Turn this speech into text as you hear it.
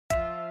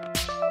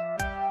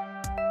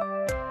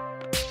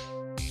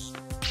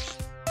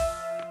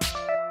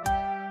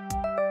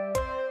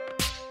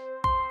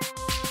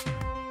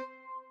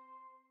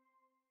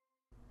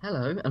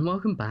Hello, and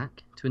welcome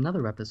back to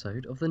another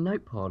episode of the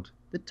Notepod,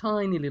 the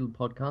tiny little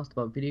podcast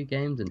about video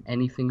games and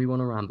anything we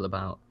want to ramble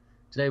about.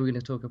 Today we're going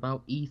to talk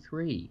about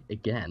E3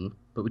 again,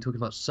 but we're talking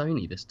about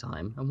Sony this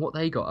time and what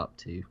they got up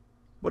to.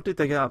 What did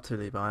they get up to,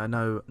 Levi? I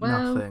know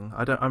Well, nothing.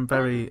 I'm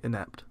very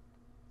inept.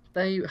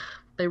 they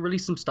they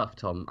released some stuff,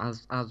 Tom,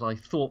 as I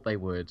thought they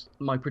would.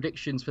 My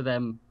predictions for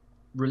them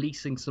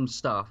releasing some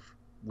stuff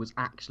was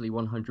actually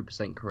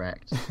 100%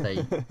 correct. They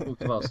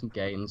talked about some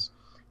games.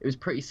 It was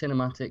pretty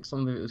cinematic.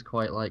 Some of it was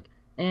quite like,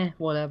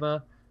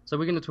 whatever. So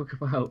we're going to talk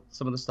about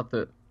some of the stuff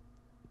that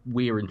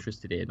we're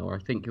interested in, or I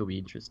think you'll be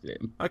interested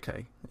in.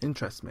 Okay,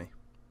 interests me.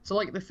 So,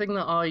 like, the thing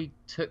that I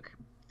took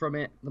from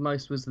it the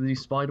most was the new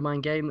Spider-Man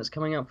game that's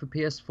coming out for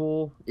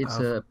PS4. It's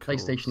Of a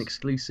PlayStation course.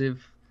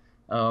 exclusive,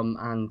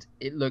 and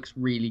it looks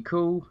really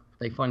cool.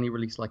 They finally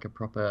released like a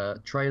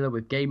proper trailer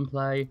with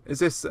gameplay. Is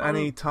this Um,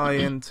 any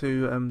tie-in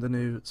to the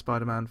new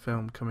Spider-Man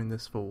film coming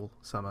this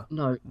summer?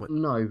 no, What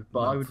no, but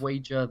I would month?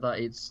 wager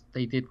that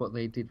they did what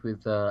they did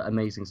with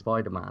Amazing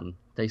Spider-Man.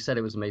 They said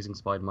it was Amazing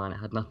Spider-Man. It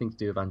had nothing to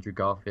do with Andrew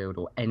Garfield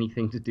or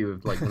anything to do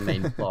with like the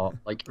main plot.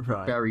 Like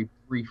Right. very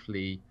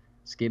briefly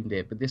skimmed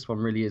it, but this one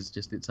really is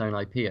just its own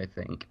IP, I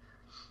think.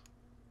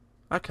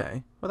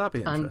 Okay. Well, that'd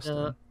be And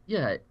interesting.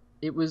 yeah,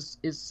 it's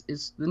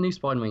the new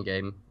Spider-Man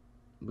game,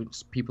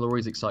 which people are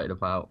always excited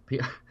about,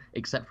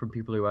 except from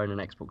people who own an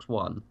Xbox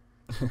One.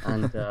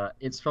 And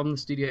it's from the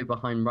studio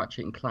behind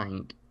Ratchet and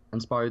Clank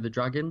and Spyro the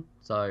Dragon.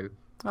 So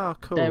Oh,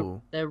 they're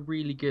cool. they're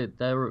really good.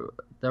 They're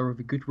of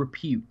a good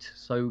repute.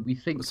 So we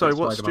think Sorry, that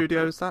what Spider-Man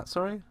studio is that?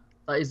 Sorry.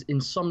 that is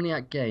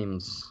Insomniac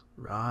Games,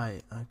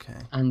 Right. Okay.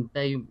 and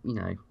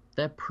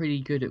they're pretty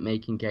good at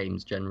making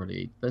games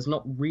generally. There's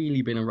not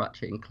really been a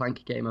Ratchet and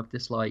Clank game I've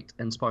disliked,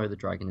 and Spyro the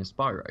Dragon is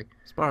Spyro.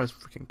 Spyro's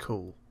freaking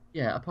cool.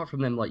 Yeah, apart from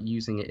them like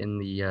using it in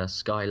the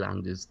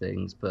Skylanders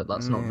things, but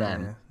that's not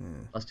them. Yeah. Yeah.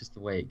 That's just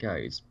the way it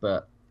goes.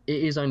 But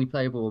it is only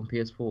playable on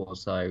PS4,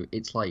 so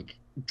it's like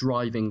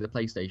driving the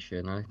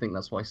PlayStation. And I think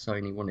that's why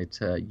Sony wanted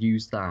to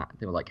use that.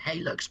 They were like, "Hey,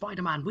 look,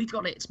 Spider-Man, we've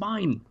got it. It's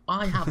mine.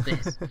 I have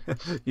this."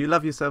 You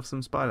love yourself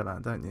some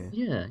Spider-Man, don't you?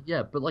 Yeah,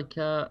 yeah. But like,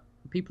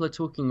 people are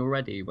talking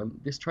already. When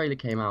this trailer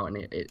came out, and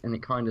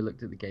it kind of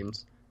looked at the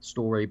game's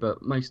story,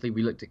 but mostly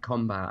we looked at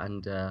combat,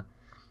 and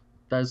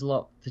there's a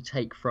lot to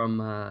take from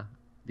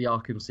the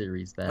Arkham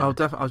series Oh, there.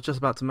 definitely. I was just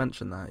about to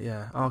mention that.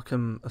 Yeah,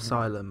 Arkham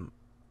Asylum.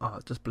 Oh,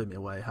 it just blew me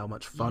away how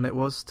much fun it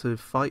was to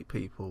fight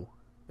people.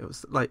 It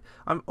was like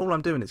all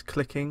I'm doing is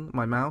clicking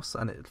my mouse,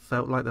 and it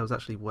felt like there was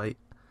actually weight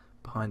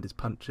behind his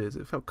punches.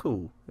 It felt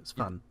cool. It was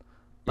fun,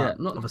 Yeah, but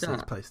not only obviously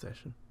it's that.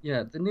 PlayStation.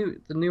 Yeah, the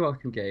new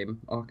Arkham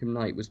game, Arkham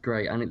Knight, was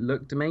great and it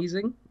looked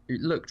amazing.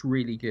 It looked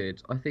really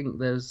good. I think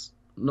there's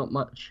not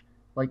much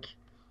like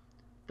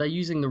they're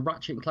using the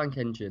Ratchet and Clank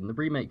engine, the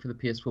remake for the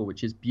PS4,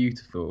 which is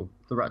beautiful.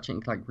 The Ratchet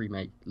and Clank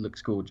remake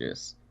looks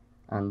gorgeous,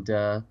 and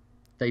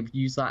they've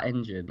used that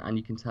engine, and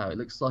you can tell it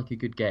looks like a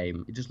good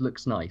game. It just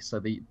looks nice. So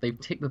they've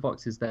ticked the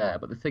boxes there.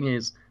 But the thing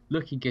is,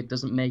 looking good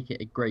doesn't make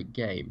it a great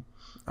game.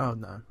 Oh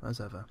no, as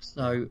ever. Yeah.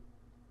 So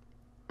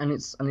and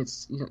it's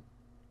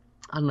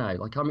I don't know,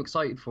 like I'm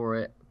excited for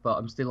it, but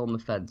I'm still on the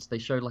fence. They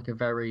showed like a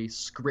very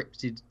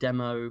scripted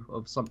demo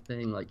of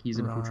something, like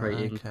he's Right.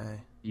 infiltrating Okay.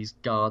 these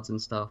guards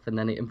and stuff, and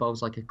then it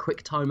involves like a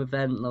quick time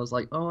event, and I was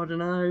like, oh, I don't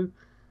know.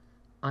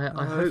 I If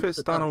hope it's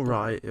that done that's all the...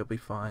 right, it'll be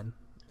fine.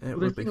 It Well, the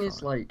would be thing is,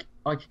 fine. like,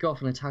 I could go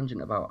off on a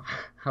tangent about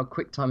how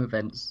quick time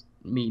events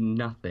mean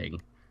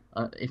nothing.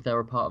 If they're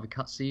a part of a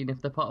cutscene,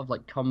 if they're part of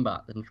like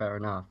combat, then fair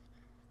enough.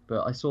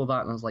 But I saw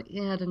that and I was like,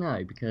 yeah, I don't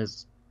know,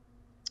 because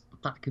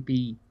that could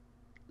be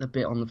a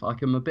bit on the.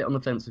 I'm a bit on the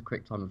fence with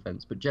quick time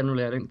events, but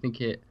generally I don't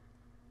think it,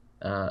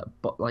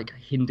 but like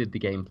hindered the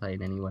gameplay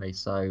in any way.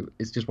 So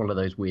it's just one of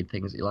those weird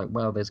things. That you're like,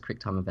 well, there's quick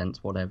time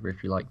events, whatever.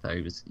 If you like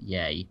those,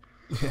 yay.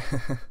 Yeah.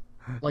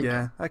 Like,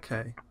 Yeah.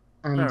 Okay.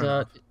 and Fair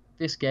enough.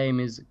 this game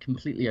is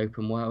completely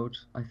open world.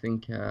 I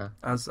think,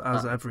 As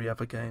that, every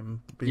other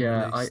game being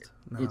yeah, released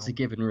it's a now.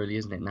 given, really,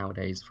 isn't it,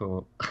 nowadays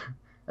for,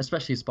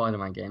 especially a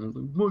Spider-Man game. It's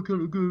like, why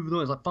can't I go over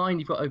there? It's like, fine,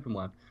 you've got open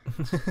world.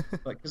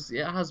 Like, 'cause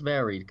it has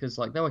varied, because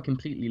like there were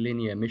completely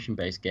linear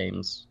mission-based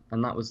games,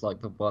 and that was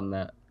like the one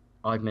that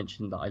I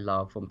mentioned that I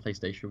love on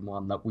PlayStation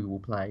One that we will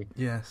play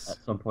Yes.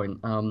 at some point.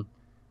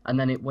 And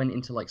then it went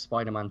into like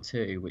Spider-Man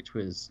 2, which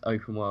was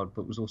open world,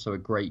 but was also a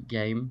great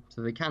game.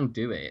 So they can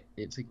do it.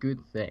 It's a good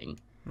thing,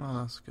 Oh,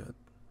 that's good.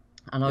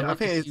 and I'd Yeah, I like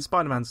to think see.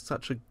 Spider-Man's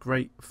such a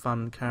great,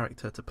 fun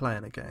character to play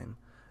in a game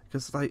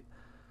because, like,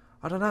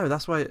 I don't know,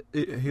 that's why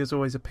he has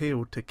always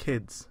appealed to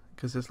kids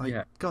because it's like,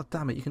 Yeah, God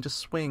damn it, you can just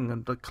swing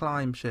and like,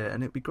 climb shit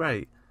and it'd be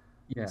great.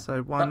 yeah.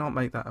 So why That not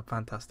make that a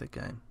fantastic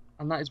game?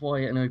 and that is why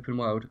an open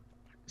world.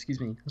 Excuse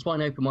me. That's why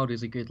an open world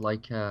is a good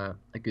a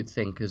good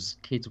thing, because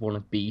kids want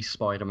to be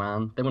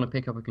Spider-Man. They want to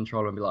pick up a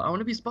controller and be like, I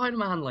want to be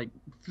Spider-Man, like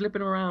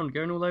flipping around,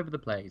 going all over the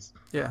place.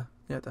 Yeah,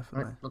 yeah, Right?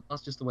 definitely.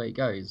 That's just the way it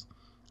goes.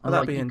 Well, And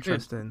that'd like be you could, you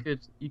interesting. could,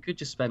 you could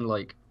just spend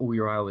like all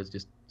your hours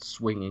just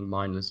swinging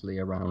mindlessly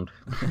around,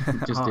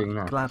 just Oh, doing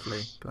that.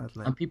 gladly,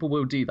 gladly. And people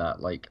will do that.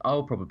 Like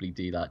I'll probably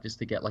do that just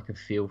to get like a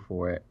feel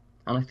for it.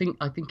 And I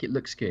think it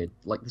looks good.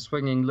 Like the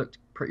swinging looked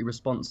pretty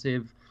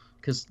responsive.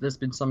 because there's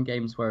been some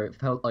games where it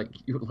felt like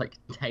you were like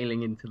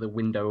tailing into the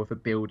window of a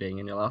building,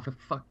 and you're like, for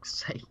fuck's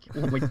sake,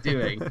 what am I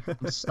doing?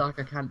 I'm stuck.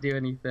 I can't do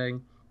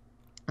anything.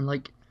 And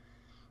like,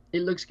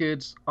 it looks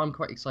good. I'm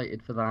quite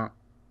excited for that.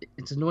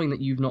 It's annoying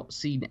that you've not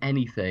seen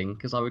anything,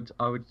 because I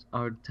would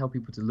tell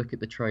people to look at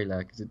the trailer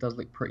because it does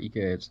look pretty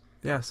good.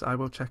 Yes, I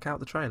will check out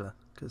the trailer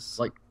because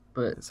Like,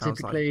 but it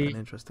sounds like typically, an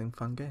interesting,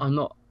 fun game. I'm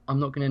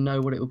not going to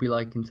know what it will be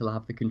like until I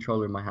have the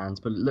controller in my hands,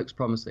 but it looks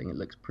promising. It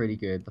looks pretty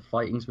good. The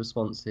fighting's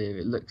responsive.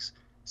 It looks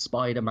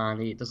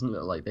Spider-Man-y. It doesn't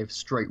look like they've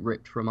straight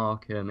ripped from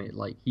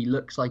Arkham. He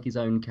looks like his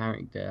own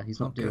character. He's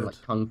not doing good.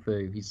 like kung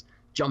fu. He's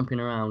jumping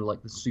around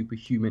like the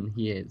superhuman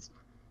he is.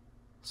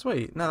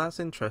 Sweet. No, that's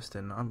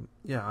interesting.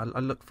 I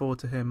look forward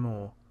to hearing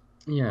more.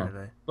 Yeah.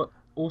 Really. But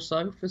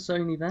also for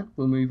Sony, then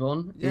we'll move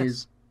on.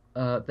 Yes.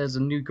 There's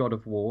a new God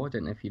of War. I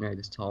don't know if you know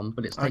this, Tom,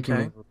 but it's taking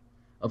Okay.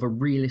 of a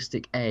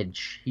realistic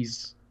edge.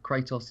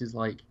 Kratos is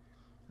like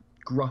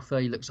gruffer.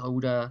 He looks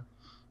older,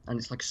 and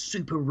it's like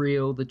super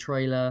real. The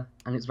trailer,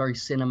 and it's very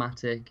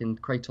cinematic.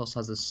 And Kratos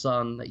has a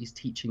son that he's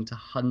teaching to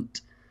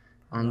hunt,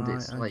 and Right,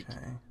 it's like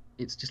okay.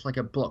 it's just like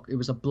It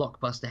was a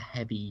blockbuster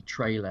heavy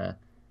trailer,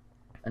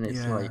 and it's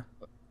Yeah. like,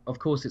 of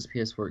course, it's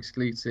PS4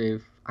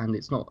 exclusive, and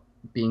it's not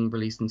being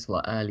released until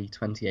like early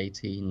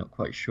 2018. Not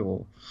quite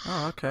sure.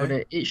 Oh, okay.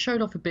 But it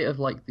showed off a bit of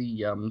like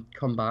the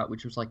combat,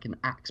 which was like an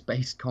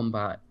axe-based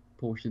combat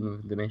portion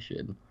of the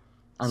mission.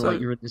 And So-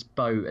 like you're in this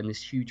boat, and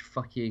this huge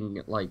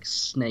fucking like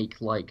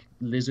snake-like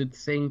lizard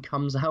thing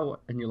comes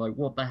out, and you're like,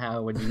 what the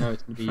hell? And you know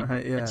it's gonna be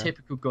Right, yeah. a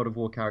typical God of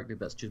War character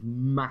that's just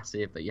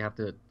massive that you have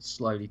to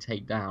slowly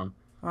take down.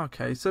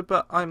 Okay,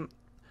 but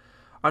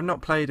I've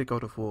not played a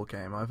God of War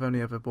game. I've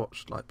only ever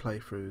watched like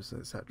playthroughs,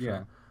 etc.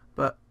 Yeah.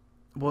 But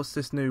what's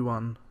this new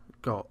one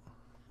got?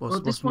 Well,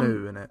 What's this one-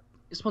 new in it?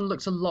 This one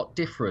looks a lot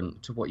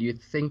different to what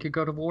you'd think a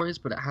God of War is,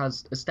 but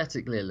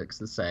aesthetically it looks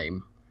the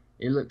same.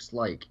 It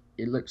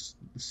looks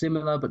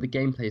similar, but the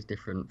gameplay is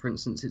different. For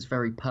instance, it's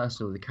very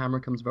personal. The camera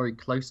comes very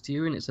close to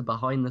you, and it's a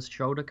behind the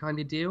shoulder kind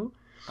of deal.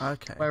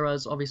 Okay.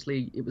 Whereas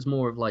obviously it was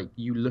more of like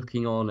you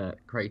looking on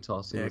at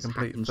Kratos. Yeah, This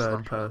complete hack and third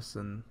slash.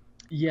 person.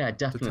 Yeah,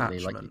 definitely.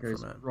 Like detachment it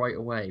goes from it. right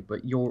away,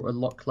 but you're a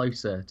lot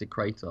closer to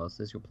Kratos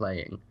as you're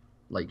playing.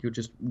 Like you're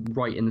just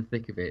right in the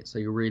thick of it, so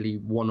you're really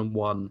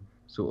one-on-one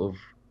sort of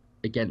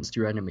against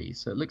your enemies.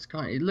 So it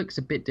looks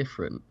a bit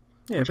different.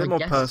 Yeah, a Which bit I more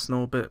guess-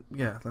 personal, but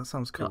yeah, that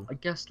sounds cool. I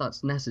guess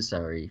that's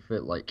necessary for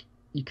like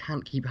you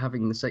can't keep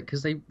having the same,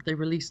 because they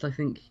released, I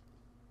think,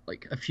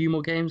 like a few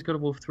more games. God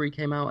of War 3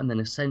 came out, and then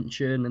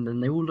Ascension, and then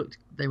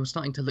they were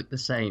starting to look the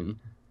same,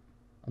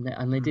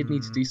 and they did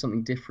need to do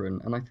something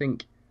different. And I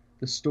think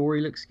the story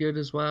looks good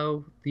as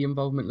well. The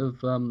involvement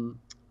of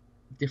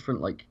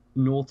different like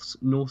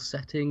North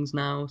settings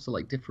now, so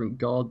like different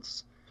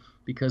gods,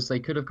 because they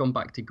could have gone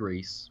back to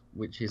Greece,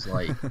 which is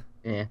like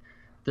yeah.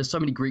 There's so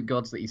many Greek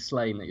gods that he's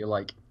slain that you're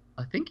like,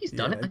 I think he's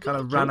done Yeah, it. I think kind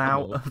he of ran killed them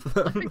out all. of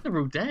I them. think they're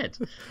all dead.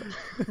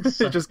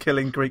 You're just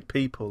killing Greek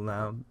people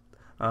now.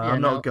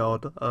 I'm not now- a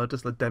god.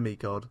 Just a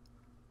demigod.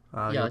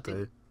 Yeah, You'll I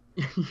do.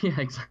 think- yeah,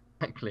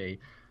 exactly.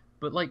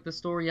 But like the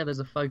story, yeah, there's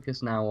a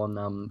focus now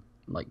on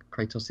like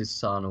Kratos'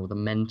 son, or the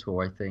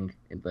mentor, I think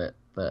that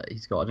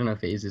he's got. I don't know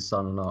if it is his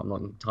son or not. I'm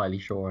not entirely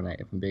sure on it,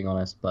 if I'm being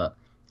honest. But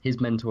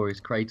his mentor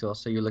is Kratos,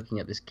 so you're looking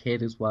at this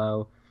kid as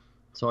well.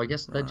 So I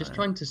guess they're just Right.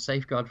 trying to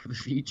safeguard for the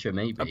future,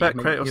 maybe. I bet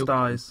Maybe Kratos he'll-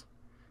 dies.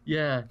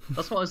 Yeah,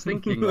 that's what I was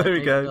thinking. There Like, we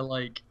maybe go. They're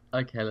like,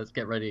 okay, let's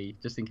get ready,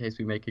 just in case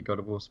we make a God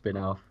of War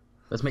spin-off.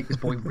 Let's make this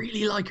boy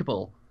really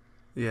likable.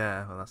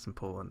 Yeah, well, that's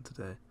important to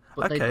do.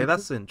 But they- Okay, they-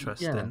 that's Yeah,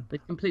 interesting.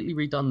 they've completely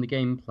redone the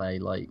gameplay.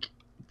 Like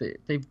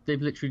they've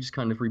literally just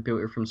kind of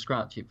rebuilt it from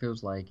scratch. It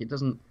feels like it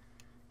doesn't.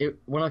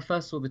 When I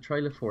first saw the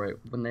trailer for it,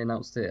 when they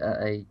announced it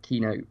at a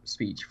keynote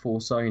speech for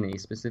Sony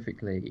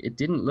specifically, it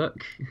didn't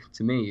look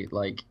to me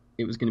like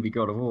it was going to be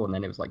God of War, and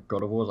then it was like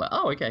God of War. I was like,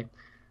 oh, okay.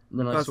 And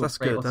then I saw That's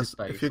good. Kratos'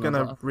 face, If you're and I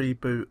gonna was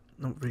like,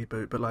 not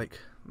reboot, but like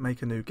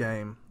make a new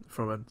game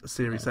from a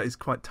series Yeah. that is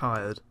quite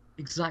tired.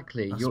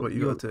 exactly. That's You're- what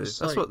you you're got to do.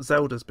 so- That's what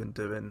Zelda's been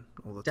doing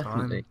all the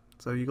Definitely. time.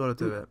 So you got to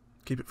do it.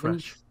 Keep it When you-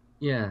 fresh.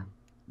 Yeah.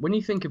 When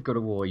you think of God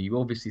of War, you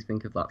obviously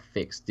think of that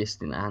fixed,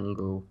 distant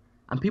angle.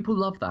 And people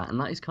love that, and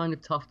that is kind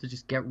of tough to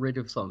just get rid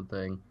of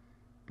something.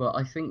 But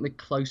I think the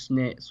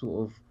close-knit,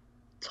 sort of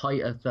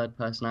tighter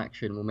third-person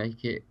action will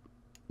make it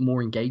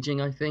more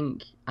engaging, I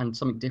think, and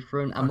something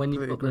different. And I when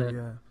you've got completely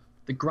agree,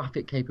 the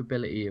graphic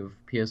capability of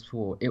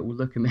PS4, it will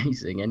look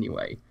amazing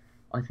anyway.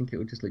 I think it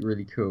will just look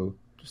really cool.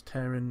 just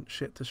tearing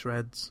shit to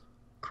shreds.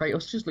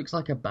 Kratos just looks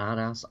like a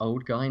badass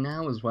old guy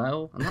now as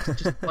well, and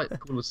that's just quite a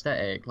cool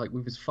aesthetic, like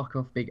with his fuck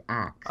off big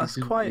axe. That's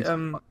He's just quite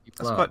really fuck people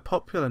that's up. quite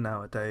popular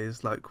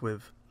nowadays. Like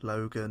with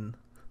Logan,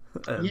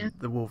 Yeah.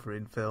 the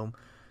Wolverine film.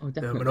 Oh, I'm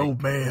definitely. an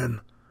old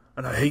man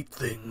and I hate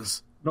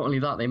things. Not only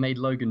that, they made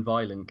Logan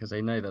violent because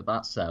they know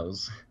that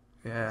sells.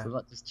 Yeah. So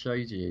that just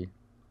shows you.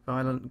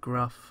 silent,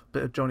 gruff,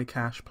 bit of Johnny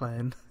Cash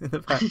playing in the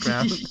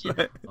background.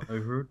 Yeah. I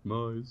hurt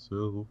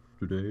myself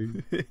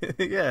today.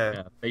 Yeah.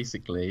 Yeah,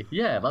 basically.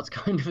 Yeah, that's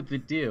kind of the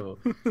deal.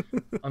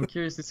 I'm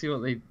curious to see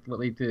what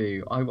they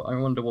do. I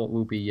wonder what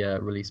will be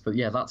released. But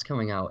yeah, that's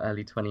coming out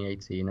early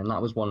 2018, and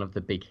that was one of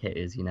the big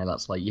hitters. You know,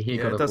 that's like you hear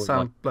Yeah, God it of does War,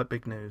 sound like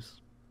big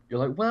news. you're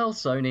like, well,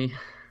 Sony,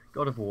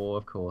 God of War,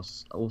 of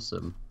course,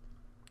 awesome.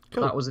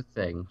 Cool. That was a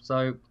thing.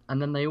 So,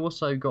 and then they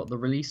also got the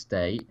release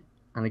date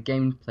and a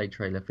gameplay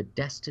trailer for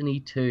Destiny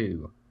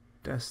 2.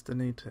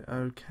 Destiny 2,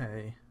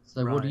 okay.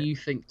 So what do Right. you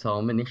think,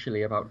 Tom,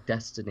 initially about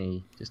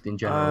Destiny, just in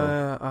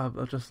general?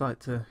 I'd just like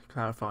to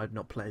clarify I've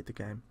not played the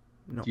game.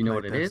 Not Do you know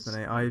played what it is?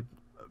 Destiny. I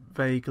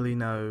vaguely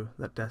know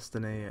that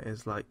Destiny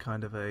is like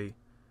kind of a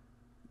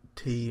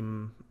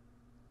team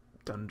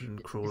dungeon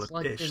crawler-ish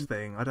like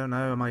thing. I don't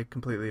know, am I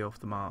completely off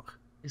the mark?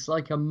 It's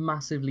like a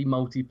massively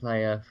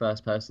multiplayer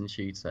first-person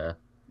shooter.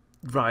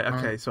 Right,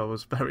 okay, And so I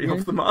was very yeah,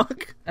 off the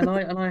mark. and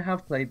I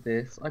have played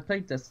this. I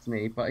played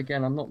Destiny, but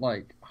again, I'm not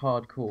like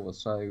hardcore,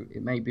 so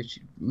it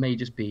may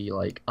just be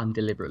like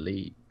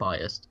undeliberately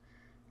biased.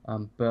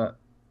 But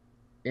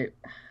it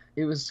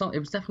it was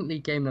definitely a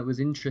game that was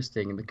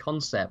interesting, and the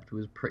concept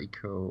was pretty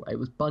cool. It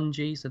was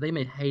Bungie, so they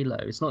made Halo.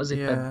 It's not as if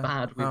they're Yeah,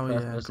 bad with oh yeah,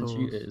 of first-person course.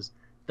 shooters.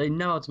 They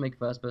know how to make a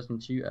first-person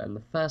shooter, and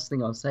the first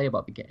thing I'll say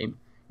about the game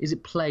is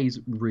it plays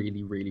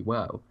really, really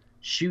well.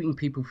 Shooting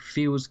people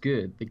feels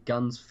good. The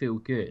guns feel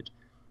good.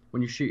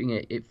 When you're shooting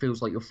it, it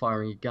feels like you're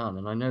firing a gun.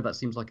 And I know that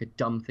seems like a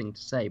dumb thing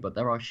to say, but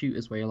there are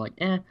shooters where you're like,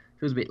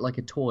 feels a bit like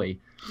a toy.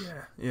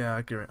 Yeah, I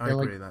agree. I They're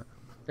like agree that.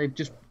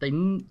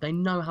 they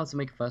know how to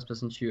make a first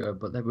person shooter,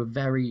 but they were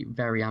very,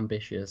 very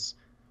ambitious,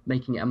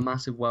 making it a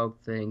massive world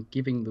thing,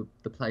 giving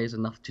the players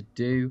enough to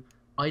do.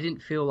 I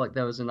didn't feel like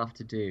there was enough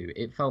to do.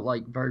 It felt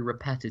like very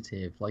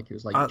repetitive, like it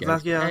was like go to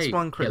That's hey,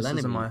 one kill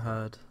criticism I enemies.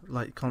 heard.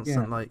 Like Yeah.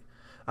 constant, like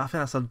I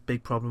think that's a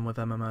big problem with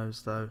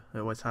MMOs, though. It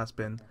always has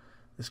been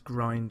this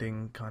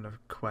grinding kind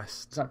of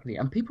quest Exactly,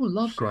 and people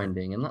love shit.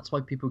 grinding, and that's why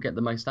people get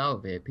the most out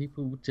of it.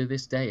 People to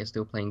this day are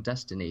still playing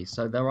Destiny,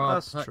 so there are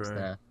That's perks true.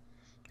 there.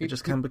 It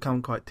just People, can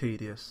become quite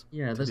tedious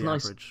yeah, to the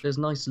average. there's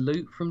nice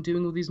loot from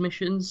doing all these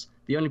missions.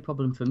 The only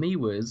problem for me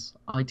was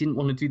I didn't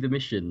want to do the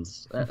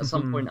missions. At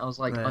some point, I was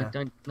like, I Yeah.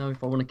 don't know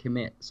if I want to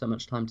commit so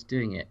much time to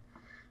doing it.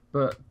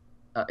 But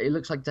it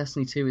looks like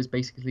Destiny 2 is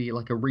basically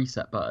like a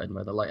reset button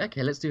where they're like,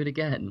 okay, let's do it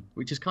again,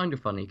 which is kind of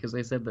funny because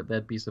they said that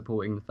they'd be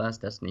supporting the first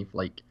Destiny for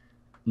like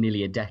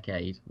nearly a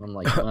decade. And I'm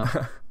like,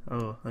 well,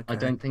 Oh, I okay.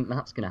 don't think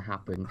that's going to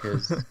happen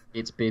because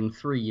it's been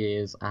 3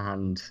 years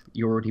and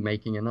you're already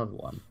making another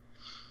one.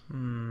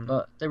 Hmm.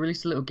 But they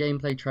released a little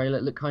gameplay trailer.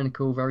 It looked kind of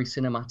cool, very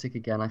cinematic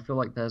again. I feel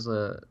like there's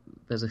a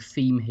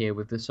theme here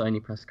with the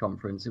Sony press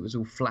conference. It was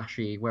all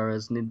flashy,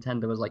 whereas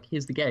Nintendo was like,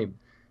 "Here's the game."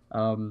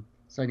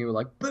 Sony were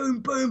like, "Boom,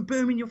 boom,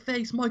 boom in your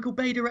face! Michael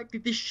Bay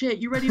directed this shit.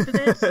 You ready for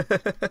this?"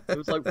 It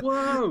was like,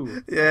 "Whoa!"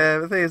 Yeah,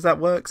 the thing is that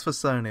works for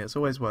Sony. It's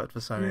always worked for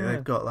Sony. Yeah.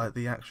 They've got like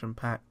the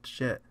action-packed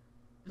shit.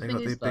 The They've thing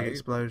got the is, big though,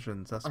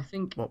 explosions. That's I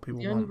think what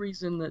people the only want.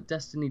 reason that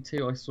Destiny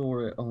 2 I saw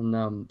it on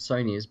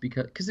Sony is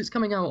because it's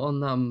coming out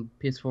on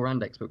PS4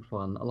 and Xbox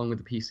One along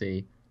with the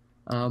PC.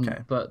 Okay.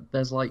 But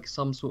there's like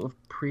some sort of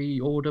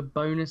pre-order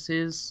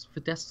bonuses for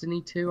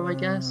Destiny 2, I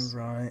guess.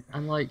 Right.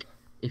 And like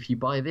if you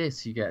buy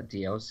this, you get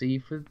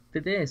DLC for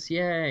this,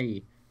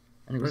 yay!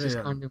 And it was just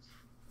Brilliant. kind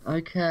of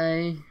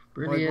okay, Why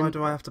brilliant.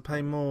 do I have to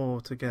pay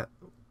more to get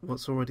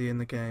what's already in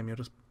the game? You're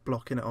just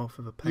blocking it off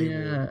with a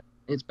paywall. Yeah,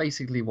 it's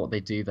basically what they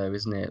do though,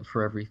 isn't it?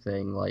 For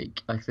everything.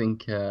 Like I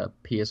think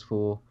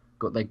PS4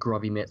 got their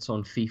grubby mitts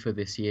on FIFA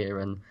this year,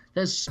 and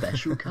there's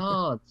special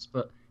cards,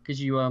 but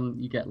because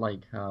you get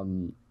like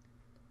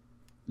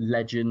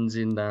legends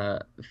in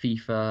the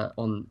FIFA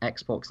on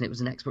Xbox, and it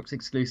was an Xbox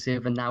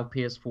exclusive, and now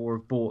PS4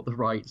 have bought the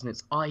rights, and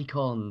it's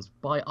icons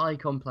by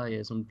icon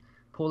players, and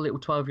poor little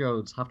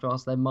 12-year-olds have to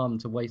ask their mum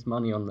to waste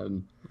money on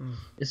them. Mm.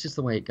 It's just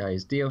the way it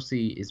goes.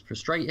 DLC is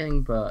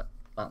frustrating, but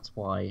that's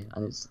why,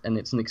 and it's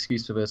an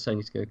excuse for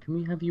Sony to go, can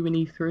we have you in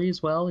E3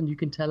 as well, and you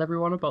can tell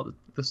everyone about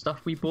the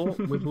stuff we bought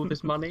with all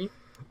this money?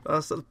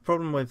 That's the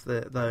problem with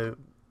it, though,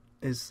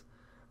 is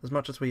as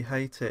much as we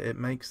hate it, it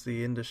makes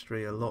the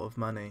industry a lot of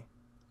money.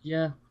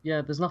 Yeah,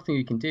 there's nothing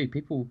you can do.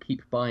 People will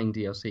keep buying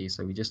DLC,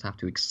 so we just have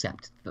to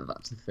accept that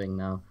that's the thing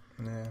now.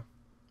 Yeah.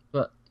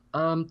 But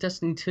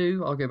Destiny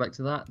 2, I'll go back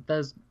to that.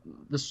 There's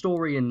the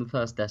story in the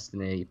first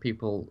Destiny.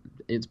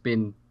 It's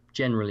been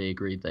generally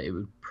agreed that it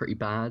was pretty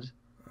bad.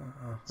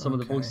 Some of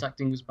the voice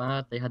acting was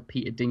bad. They had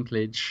Peter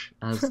Dinklage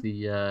as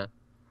the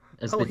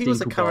He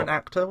was a current Dinklebot.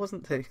 actor,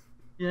 wasn't he?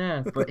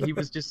 Yeah, but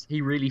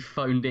he really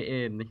phoned it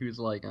in. He was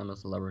like, I'm a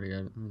celebrity,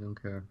 I don't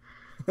care.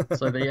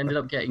 So they ended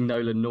up getting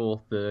Nolan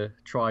North, the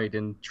tried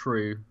and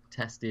true,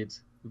 tested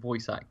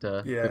voice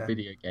actor for Yeah.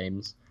 video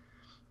games.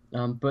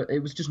 But it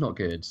was just not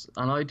good.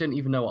 And I didn't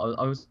even know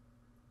I was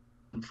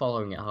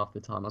following it half the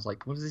time. I was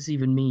like, what does this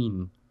even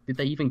mean? Did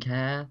they even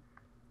care?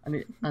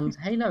 And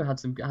Halo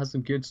has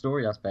some good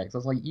story aspects. I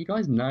was like, you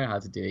guys know how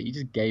to do it. You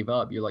just gave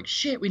up. You're like,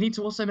 shit, we need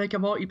to also make a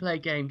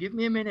multiplayer game. Give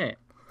me a minute.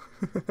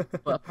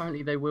 But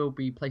apparently they will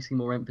be placing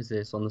more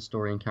emphasis on the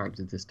story and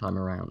characters this time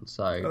around.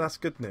 So Well, that's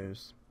good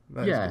news.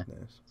 That is yeah, good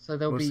news. so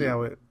there'll We'll see be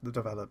how it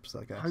develops,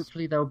 I guess.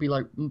 hopefully there'll be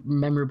like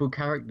memorable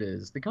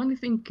characters, the kind of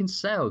thing you can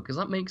sell because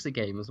that makes a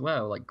game as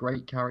well, like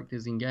great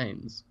characters in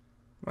games.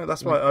 Well,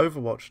 that's why Like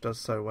Overwatch does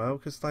so well,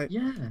 because like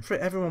yeah,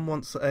 everyone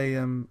wants a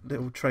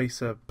little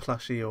Tracer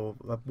plushie or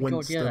a God, yeah,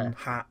 Winston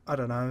hat. I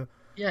don't know.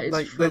 yeah.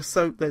 Like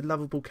they're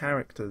lovable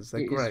characters.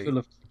 They're It is great. full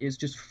of it's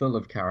just full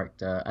of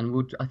character,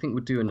 and I think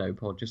we'll do a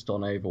Notepod just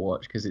on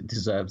Overwatch because it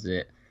deserves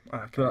it.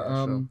 Okay, But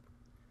yeah, sure.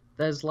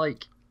 there's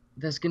like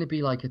there's gonna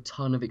be like a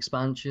ton of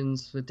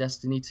expansions for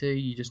Destiny 2.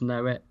 You just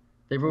know it.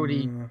 They've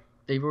already Mm,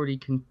 they've already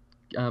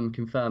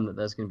confirmed that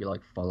there's gonna be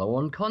like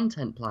follow-on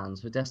content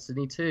plans for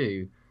Destiny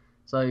 2.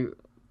 So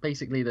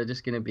basically, they're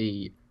just gonna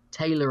be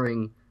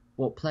tailoring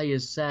what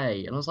players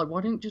say. And I was like,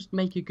 why don't you just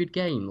make a good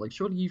game? Like,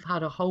 surely you've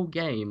had a whole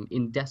game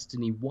in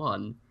Destiny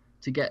 1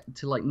 to get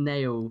to like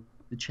nail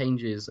the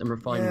changes and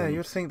yeah,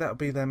 you'd refinements. think that would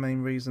be their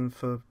main reason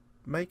for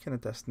making a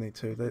Destiny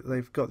 2.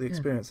 They've got the Yeah.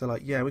 experience. They're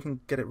like, yeah, we can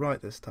get it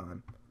right this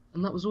time.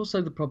 And that was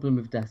also the problem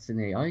with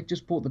Destiny. I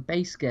just bought the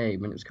base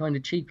game and it was kind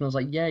of cheap, and I was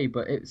like, yay,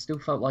 but it still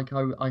felt like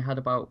I had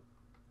about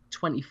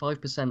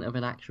 25% of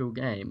an actual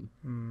game.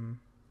 Mm,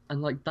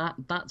 And like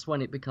that's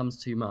when it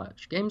becomes too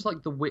much. Games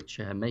like The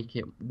Witcher make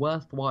it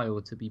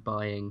worthwhile to be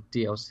buying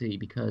DLC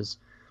because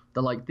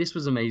they're like, this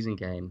was an amazing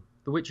game.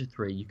 The Witcher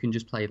 3, you can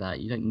just play that.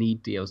 You don't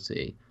need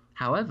DLC.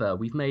 However,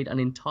 we've made an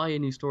entire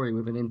new story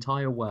with an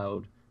entire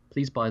world.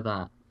 Please buy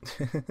that.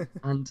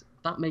 And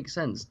that makes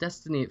sense.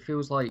 Destiny, it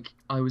feels like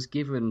I was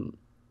given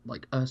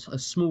like a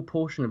small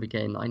portion of a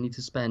game that I need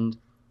to spend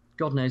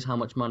God knows how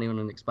much money on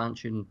an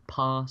expansion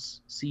pass,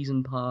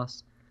 season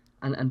pass,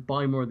 and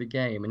buy more of the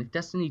game. And if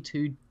Destiny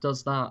 2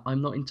 does that,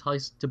 I'm not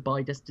enticed to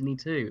buy Destiny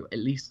 2 at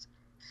least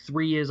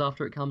 3 years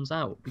after it comes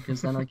out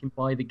because then I can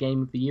buy the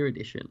Game of the Year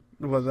edition.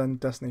 well, then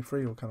Destiny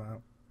 3 will come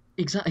out.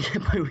 Exactly.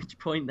 By which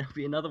point there'll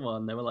be another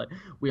one. They were like,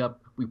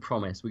 we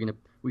promise we're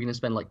gonna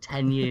spend like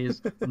 10 years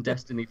on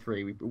Destiny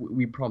 3.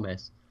 We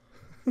promise.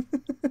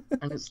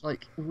 And it's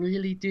like,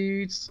 really,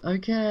 dudes?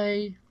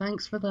 Okay,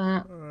 thanks for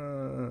that.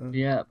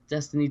 Yeah,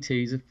 Destiny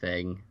 2's a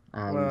thing,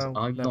 and Well,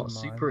 I'm never not mind.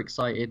 super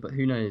excited, but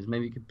who knows?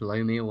 Maybe it could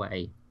blow me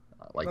away.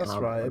 Like, and That's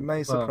right. It may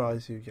well,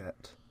 surprise you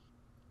yet.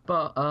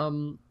 but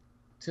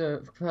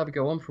to further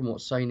go on from what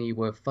Sony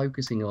were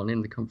focusing on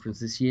in the conference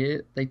this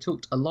year, they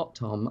talked a lot,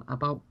 Tom,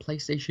 about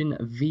PlayStation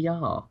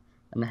VR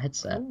and the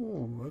headset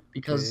Oh,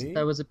 because okay.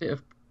 there was a bit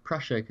of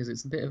pressure because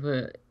it's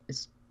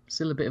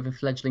still a bit of a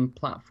fledgling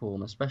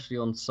platform, especially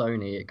on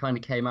Sony. It kind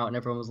of came out and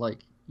everyone was like,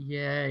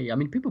 "Yay!" I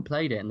mean, people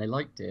played it and they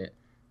liked it,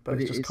 But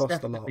but it's just it's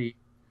cost a lot. definitely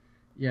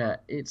yeah,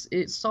 it's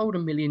sold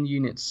 1 million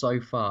units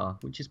so far,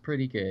 which is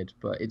pretty good,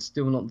 but it's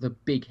still not the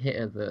big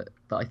hitter that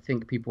I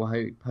think people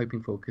are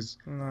hoping for because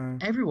No.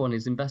 everyone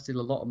has invested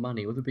a lot of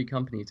money, all the big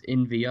companies,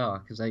 in VR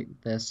because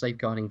they're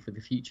safeguarding for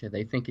the future.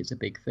 They think it's a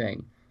big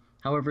thing.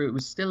 However, it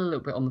was still a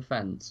little bit on the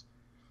fence.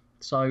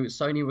 So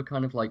Sony were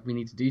kind of like, we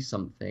need to do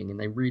something, and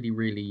they really,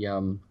 really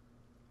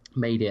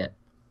made it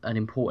an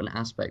important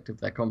aspect of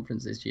their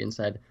conference this year and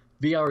said,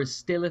 VR is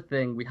still a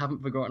thing. We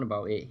haven't forgotten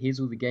about it. Here's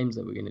all the games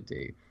that we're going to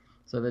do.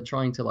 So they're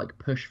trying to like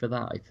push for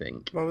that, I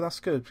think. Well, that's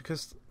good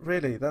because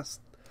really, that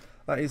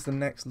is the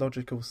next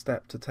logical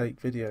step to take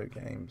video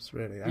games.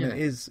 Really, and Yeah,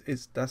 it's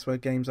that's where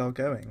games are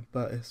going.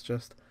 But it's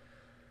just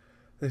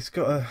it's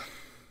got a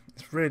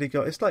it's really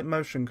got it's like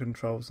motion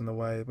controls in a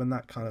way. When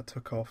that kind of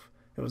took off,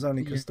 it was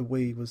only yeah, because the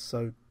Wii was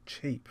so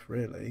cheap.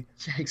 Really.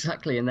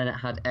 exactly. And then it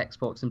had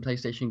Xbox and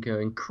PlayStation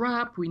going,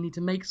 crap, we need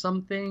to make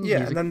something. Yeah,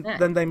 Here's a and Kinect.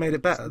 then they made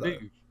it better Let's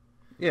though. move.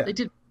 Yeah. They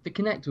did. The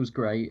Kinect was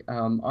great.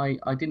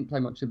 I didn't play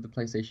much of the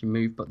PlayStation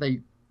Move, but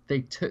they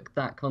took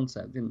that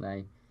concept, didn't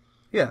they?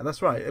 Yeah,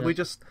 that's right. Uh,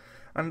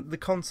 And the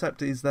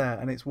concept is there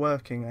and it's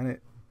working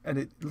and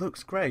it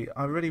looks great.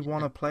 I really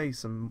want yeah. to play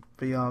some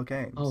VR Oh,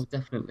 games,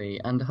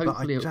 definitely. And but I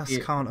hopefully it'll be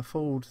just can't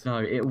afford no,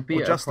 it will or be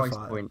at a price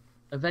justify it. point.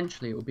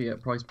 Eventually, it will be at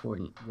a price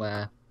point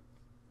where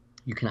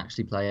you can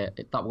actually play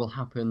it. That will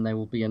happen. There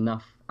will be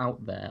enough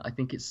out there. I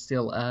think it's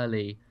still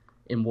early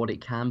in what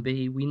it can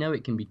be. We know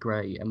it can be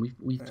great, and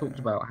we've talked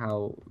Yeah. about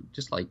how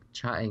just like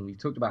chatting, we've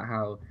talked about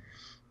how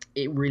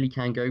it really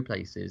can go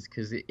places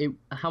because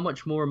how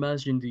much more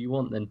immersion do you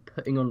want than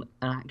putting on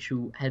an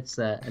actual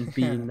headset and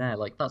being Yeah, there?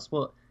 Like that's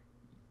what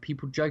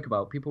people joke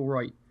about. People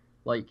write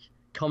like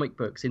comic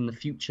books in the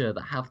future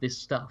that have this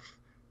stuff.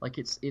 Like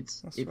that's it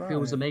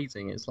feels right.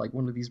 amazing. It's like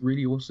one of these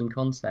really awesome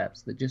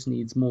concepts that just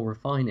needs more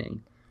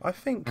refining I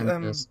think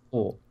and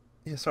support.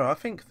 yeah, sorry, I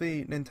think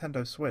the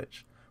Nintendo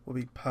Switch will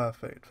be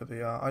perfect for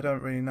VR. I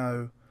don't really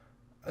know.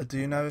 Do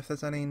you know if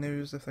there's any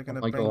news if they're Oh going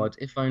to my bring? God,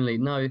 if only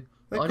no,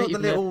 They've I don't got the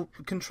even know. little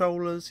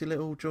controllers, your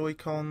little Joy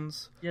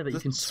Cons. Yeah, that you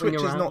The can swing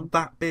Switch is not around.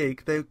 that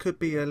big. There could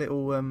be a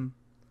little I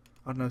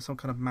don't know, some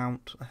kind of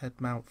mount, a head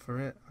mount for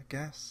it, I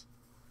guess.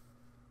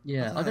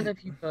 Yeah, I don't know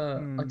I, if I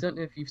hmm. don't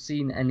know if you've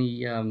seen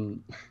any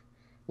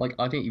like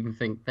I don't even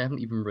think they haven't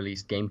even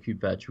released GameCube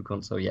Virtual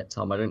Console yet,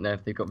 Tom. I don't know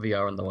if they've got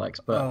VR on the works,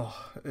 but Oh,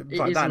 it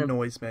right, that isn't a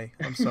annoys me.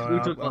 I'm sorry,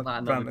 we'll talk about I've that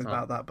another ranted time.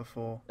 about that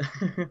before.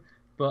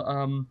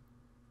 But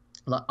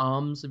like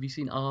Arms, have you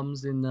seen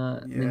Arms in Yeah.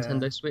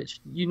 Nintendo Switch?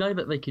 You know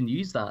that they can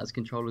use that as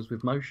controllers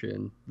with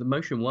motion. The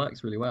motion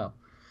works really well.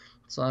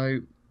 So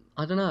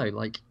I don't know,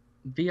 like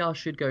VR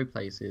should go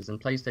places, and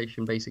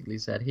PlayStation basically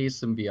said, "Here's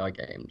some VR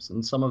games,"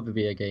 and some of the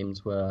VR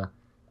games were,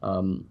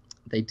 um,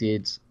 they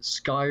did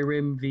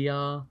Skyrim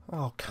VR.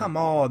 Oh, come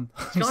on.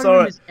 I'm Skyrim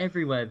sorry. is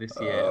everywhere this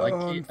year.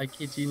 I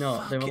kid you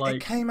not. They Fuck were it. It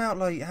like, came out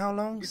like how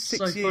long? it's so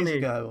 6 years funny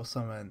ago or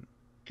something.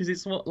 because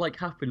it's what like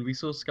happened. We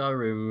saw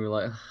Skyrim, and we were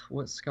like, "Ugh,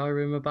 what's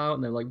Skyrim about?"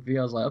 And they're like,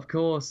 VR's like, of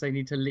course they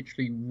need to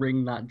literally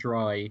wring that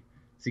dry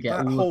to get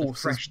That all of the horse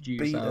is fresh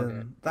juice out of it.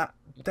 beaten. That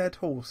dead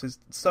horse is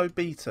so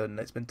beaten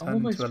it's been I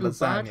turned into almost a feel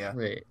bad lasagna.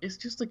 for it. It's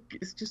just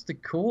a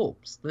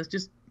corpse. There's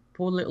just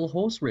poor little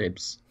horse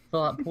ribs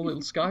for that poor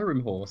little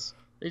Skyrim horse.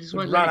 They just We've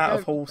won't let run it out go.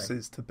 of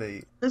horses to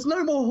beat. There's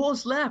no more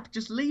horse left.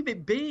 Just leave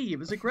it be. It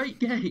was a great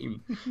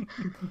game.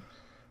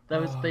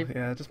 Oh, They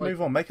yeah, just like,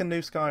 move on. Make a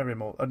new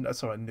Skyrim or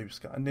sorry,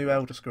 a new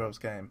Elder Scrolls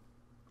game.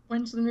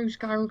 when's the new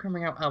Skyrim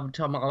coming out? Oh,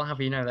 Tom, I'll have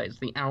you know that it's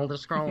the Elder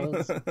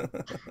Scrolls. There's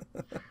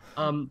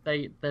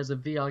a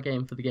VR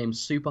game for the game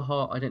Super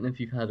Hot. I don't know if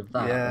you've heard of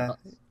that. Yeah, But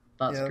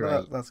that's yeah,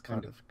 great. that's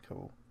kind of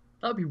cool.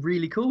 That would be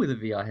really cool with a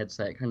VR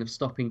headset, kind of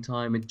stopping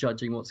time and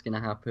judging what's going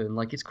to happen.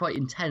 Like it's quite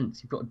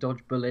intense. You've got to dodge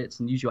bullets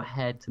and use your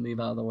head to move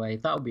out of the way.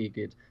 That would be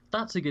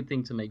That's a good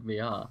thing to make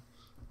VR.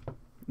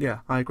 Yeah,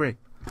 I agree.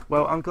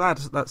 Well, I'm glad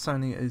that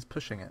Sony is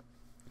pushing it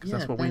because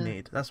that's Yeah, what we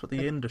need. That's what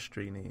the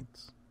industry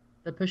needs.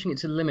 they're pushing it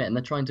to the limit, and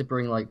they're trying to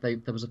bring like there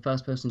was a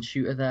first-person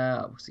shooter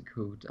there. What's it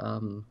called?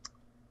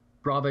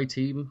 Bravo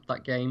Team.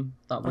 That game.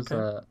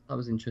 Okay. That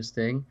was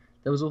interesting.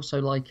 There was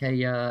also like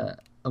a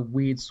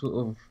weird sort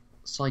of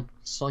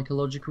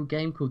psychological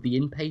game called The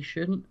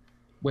Inpatient,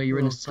 where you're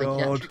in a Oh God.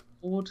 psychiatric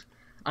ward,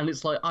 and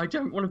it's like I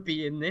don't want to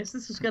be in this.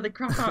 This is scared the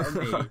crap out of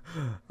me.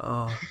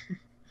 Oh,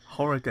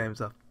 horror games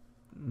are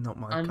not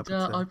my And cup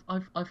of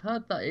tea. I've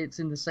heard that it's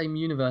in the same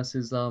universe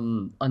as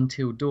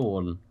Until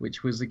Dawn,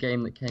 which was a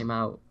game that came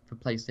out for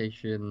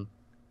PlayStation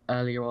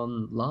earlier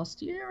on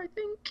last year, I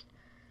think.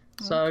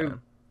 So Okay.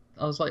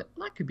 I was like,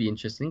 that could be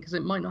interesting because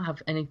it might not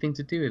have anything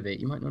to do with it.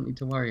 You might not need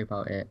to worry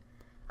about it.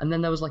 And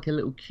then there was like a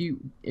little cute,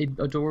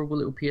 adorable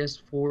little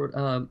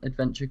PS4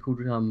 adventure called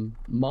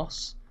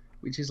Moss,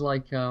 which is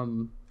like a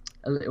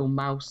little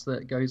mouse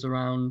that goes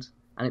around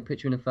and it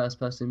puts you in a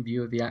first-person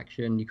view of the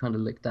action. You kind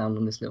of look down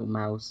on this little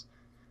mouse.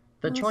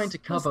 They're trying to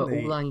That's cover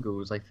neat. all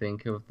angles, I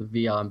think, of the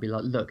VR and be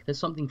like, look, there's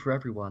something for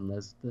everyone.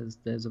 There's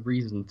a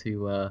reason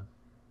to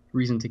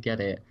get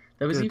it.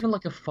 There was Good. even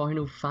like a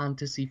Final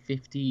Fantasy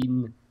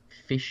 15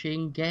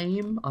 fishing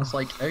game. I was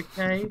like,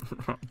 okay.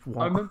 I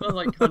What? remember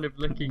like kind of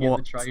looking at the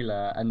What?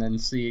 trailer and then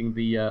seeing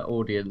the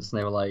audience, and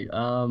they were like,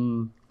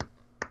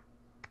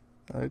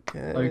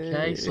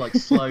 okay, so like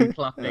slow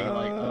clapping,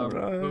 like,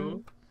 Alright.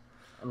 cool.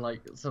 And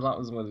like, so that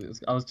was what it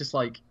was. I was just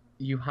like,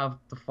 you have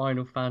the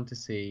Final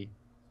Fantasy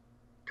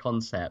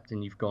concept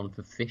and you've gone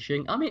for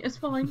fishing. I mean, it's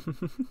fine.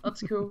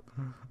 That's cool.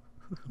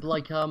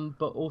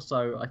 But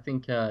also, I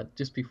think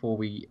just before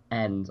we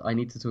end, I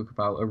need to talk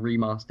about a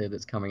remaster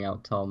that's coming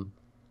out, Tom.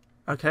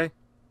 Okay. And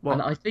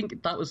What? I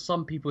think that was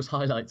some people's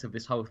highlights of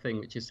this whole thing,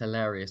 which is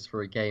hilarious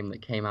for a game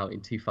that came out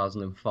in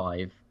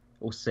 2005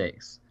 or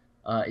 6.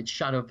 It's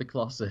Shadow of the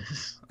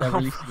Colossus. They're Oh,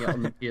 releasing it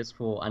on the right.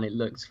 PS4, and it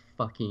looks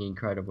fucking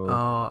incredible.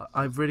 Oh,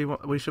 I really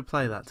want. We should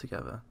play that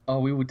together. Oh,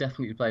 we will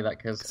definitely play that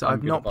because So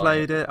I've not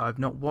played it. I've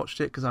not watched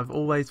it because I've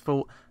always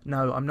thought,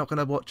 no, I'm not going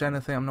to watch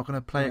anything. I'm not going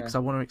to play it Yeah. because I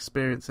want to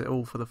experience it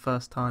all for the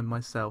first time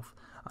myself,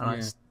 and I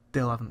Yeah.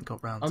 still haven't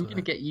got round I'm to going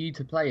to it. get you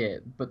to play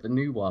it, but the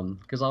new one,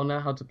 because I'll know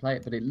how to play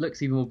it, but it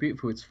looks even more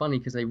beautiful. It's funny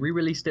because they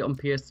re-released it on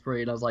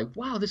PS3, and I was like,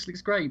 wow, this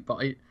looks great,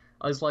 but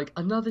I was like,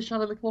 another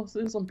Shadow of the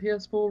Colossus on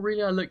PS4,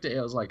 really? I looked at it,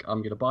 I was like, I'm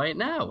going to buy it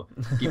now.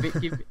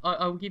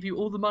 I will give you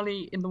all the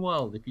money in the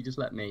world if you just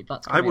let me.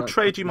 That's I will coming out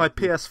trade you my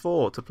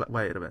 2019. PS4 to play.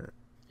 Wait a minute.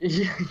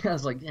 Yeah, I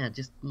was like, yeah,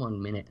 just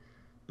 1 minute.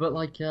 But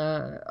like,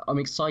 I'm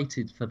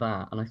excited for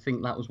that, and I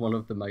think that was one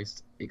of the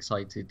most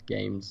excited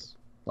games.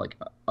 Like,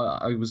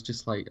 I was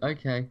just like,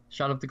 okay,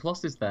 Shadow of the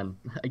Colossus then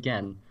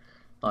again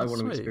that I That's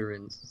want to sweet.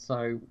 experience.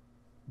 So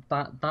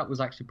that was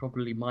actually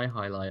probably my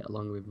highlight,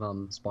 along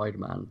with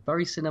Spider-Man.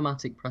 Very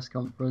cinematic press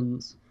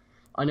conference.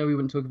 I know we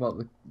wouldn't talk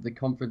about the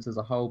conference as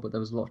a whole, but there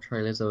was a lot of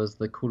trailers. There was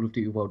the Call of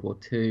Duty World War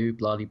II,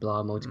 blah de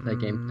blah multiplayer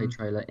gameplay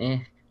trailer.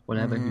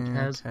 Whatever, who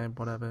cares? Okay,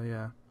 whatever.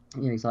 Yeah.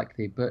 Yeah,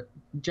 exactly. But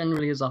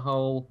generally, as a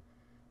whole,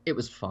 it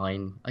was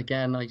fine.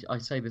 Again, I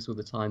say this all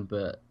the time,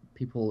 but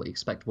people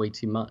expect way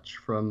too much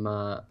from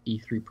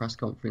E3 press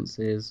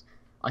conferences.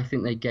 I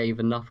think they gave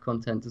enough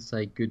content to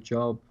say good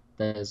job.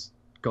 There's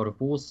God of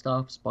War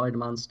stuff,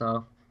 Spider-Man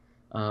stuff,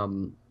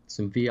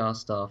 some VR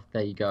stuff.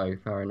 There you go.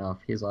 Fair enough.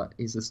 Here's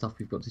the stuff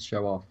we've got to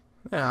show off.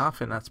 Yeah, I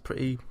think that's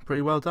pretty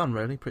well done.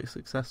 Really, pretty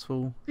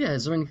successful. Yeah,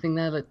 is there anything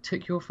there that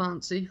took your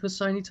fancy for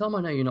Sony, Tom?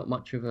 I know you're not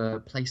much of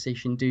a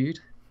PlayStation dude.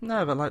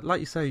 No, but like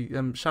you say,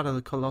 Shadow of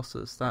the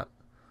Colossus. That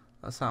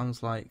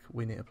sounds like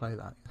we need to play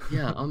that.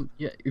 Yeah,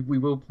 we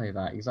will play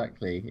that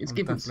exactly. It's I'm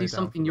given definitely down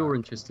something for you're that.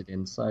 interested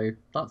in, so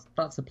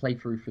that's a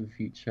playthrough for the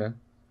future.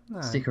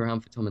 No. Stick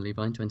around for Tom and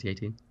Levi in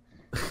 2018.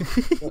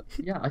 But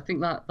yeah, I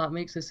think that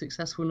makes a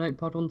successful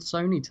Notepod on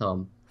Sony,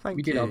 Tom. Thank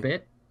We did our you.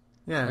 bit.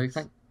 So Yes.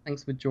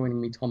 thanks for joining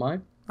me,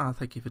 Tomo.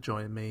 Thank you for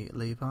joining me,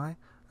 Levi.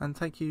 And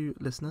thank you,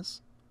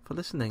 listeners, for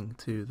listening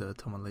to the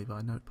Tom and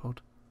Levi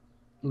Notepod.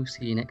 We'll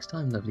see you next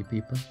time, lovely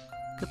people.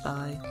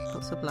 Goodbye.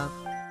 Lots of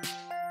love.